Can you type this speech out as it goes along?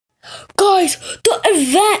guys, the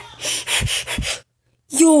event.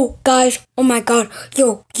 Yo, guys. Oh my god.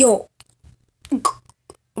 Yo.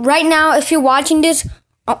 Right now, if you're watching this,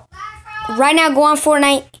 right now go on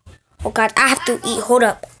Fortnite. Oh god, I have to eat. Hold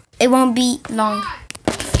up. It won't be long.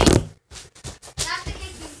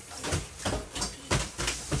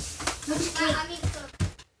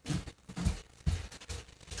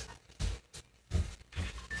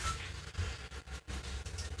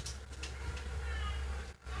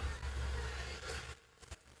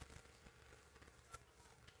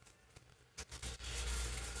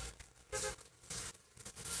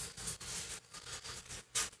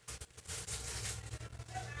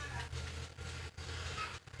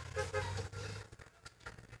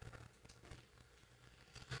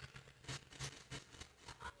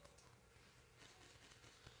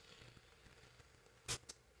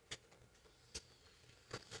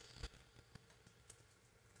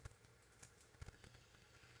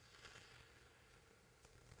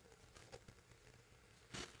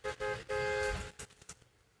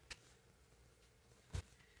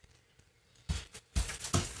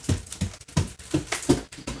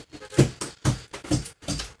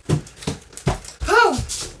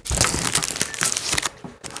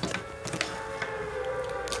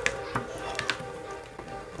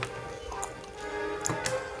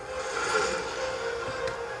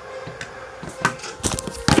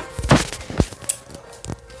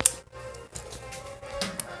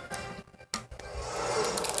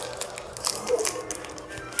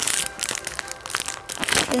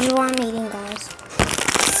 This is what I'm eating, guys.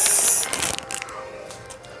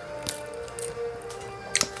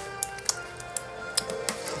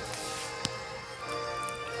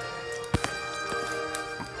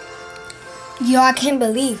 Yo, I can't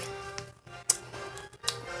believe.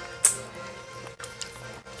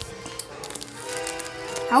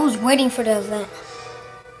 I was waiting for the event.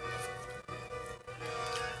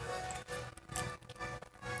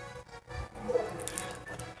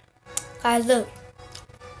 Guys, look.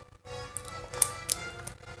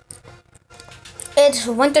 It's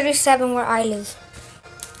 1:37 where I live.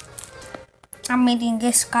 I'm eating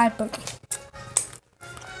this skybird.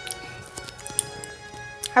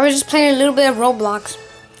 I was just playing a little bit of Roblox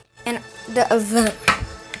and the event.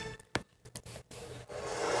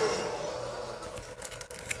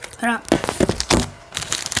 Hold up.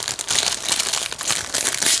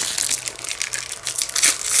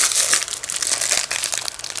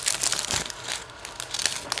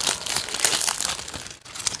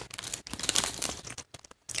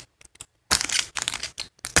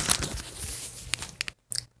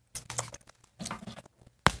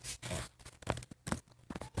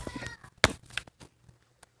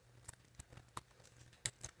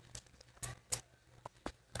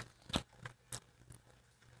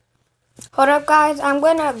 Hold up, guys. I'm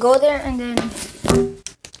gonna go there and then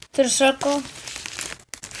to the circle.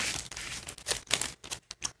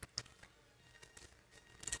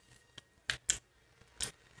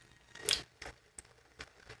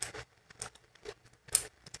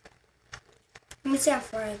 Let me see how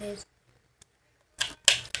far it is.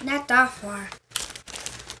 Not that far.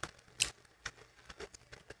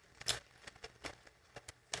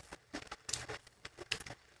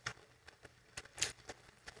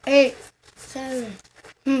 Eight, 7,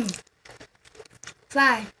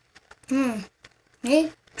 5,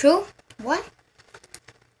 8, 2, what?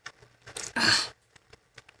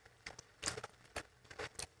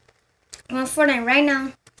 I'm on Fortnite right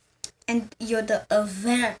now, and you're the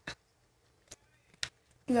event.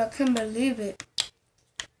 I can't believe it.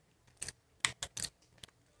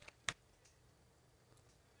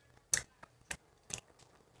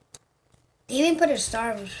 They even put a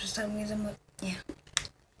Star Wars for some reason, but yeah.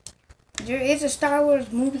 There is a Star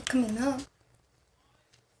Wars movie coming up.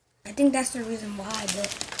 I think that's the reason why,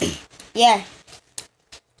 but yeah.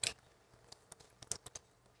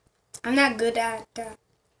 I'm not good at that.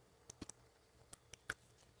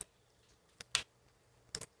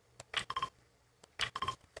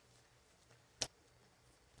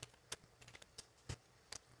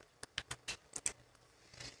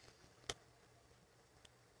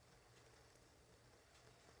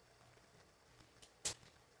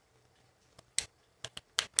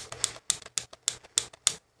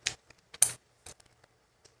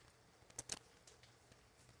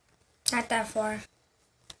 Not that far.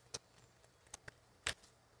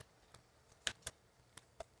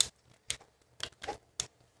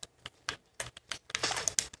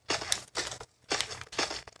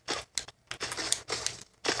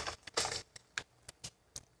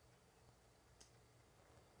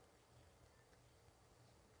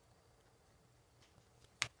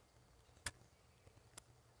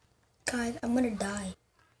 Guys, I'm gonna die.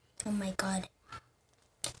 Oh my god.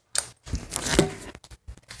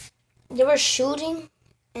 They were shooting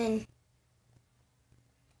and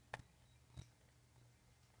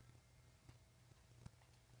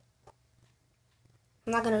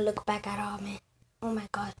I'm not gonna look back at all, man. Oh my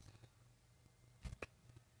god.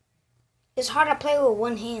 It's hard to play with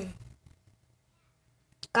one hand.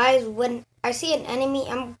 Guys, when I see an enemy,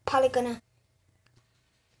 I'm probably gonna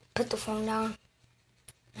put the phone down.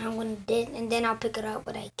 I'm gonna dip, and then I'll pick it up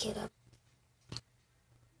when I kill up.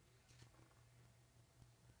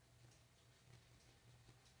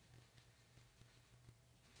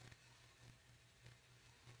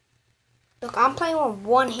 Look, I'm playing with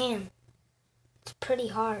one hand. It's pretty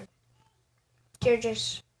hard. You're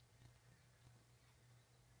just...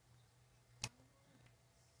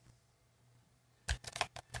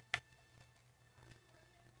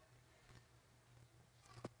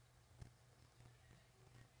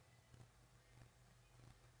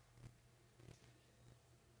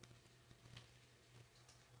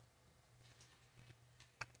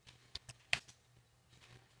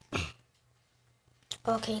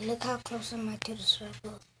 Okay, look how close am I to the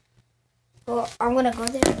circle. Well, I'm gonna go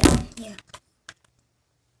there. Yeah.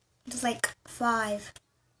 It's like 5,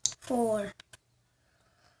 4,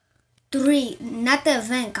 3. Not the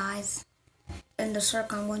event, guys. In the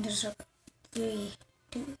circle, I'm going to the circle. 3,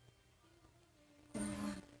 2, 1.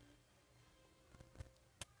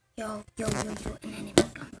 Yo, an enemy.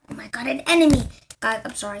 Oh my god, an enemy! Guys,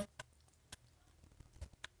 I'm sorry.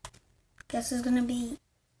 Guess it's gonna be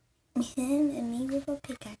him and me with a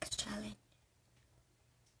pickaxe challenge.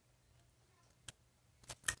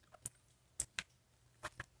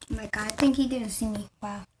 Oh my god, I think he didn't see me.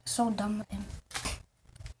 Wow, so dumb with him.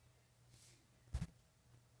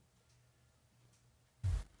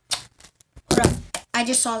 Hold up, I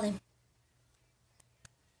just saw him.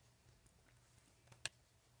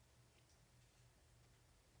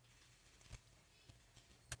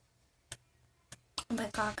 Oh my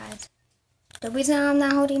god, guys. The reason I'm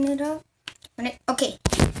not holding it up, okay,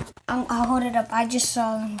 I'll hold it up. I just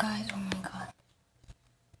saw them, guys. Oh my god.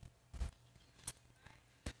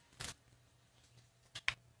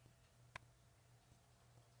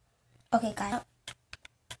 Okay, guys.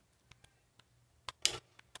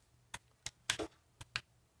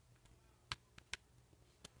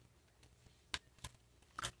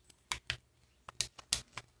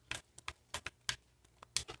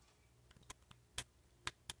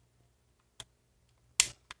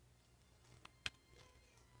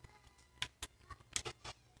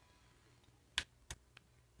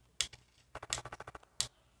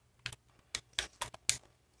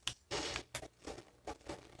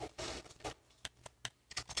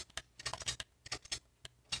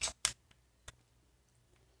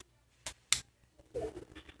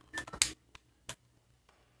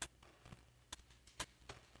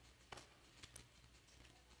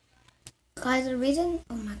 Guys, the reason,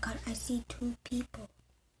 oh my god, I see 2 people.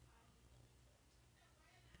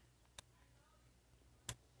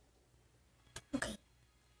 Okay,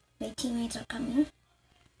 my teammates are coming.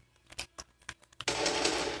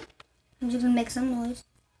 I'm just gonna make some noise.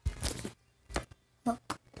 Look,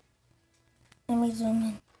 let me zoom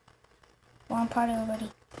in. One party already.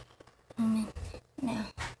 Zoom in. Now,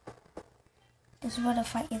 this is where the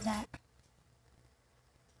fight is at.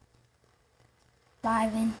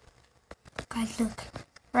 Live in. Guys, look.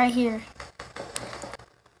 Right here.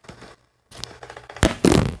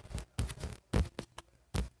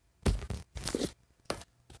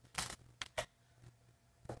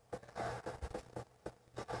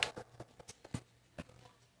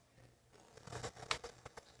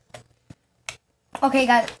 Okay,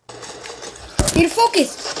 guys. Need to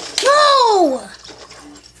focus. No!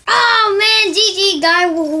 Oh, man. GG, guy.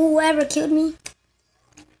 Whoever killed me.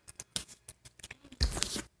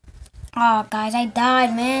 Oh, guys, I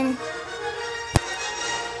died, man.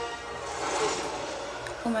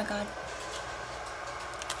 Oh, my God.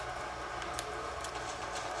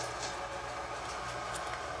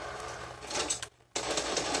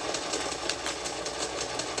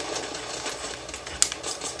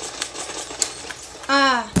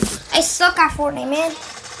 I suck at Fortnite, man.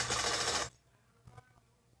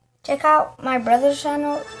 Check out my brother's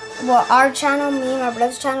channel. Well, our channel, me and my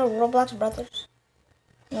brother's channel, Roblox Brothers.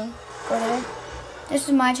 No, go there. This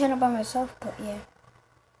is my channel by myself, but yeah.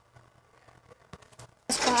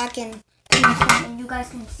 So I can, and you guys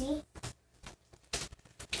can see.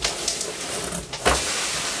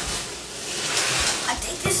 I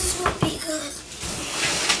think this is what be good.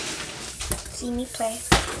 See me play.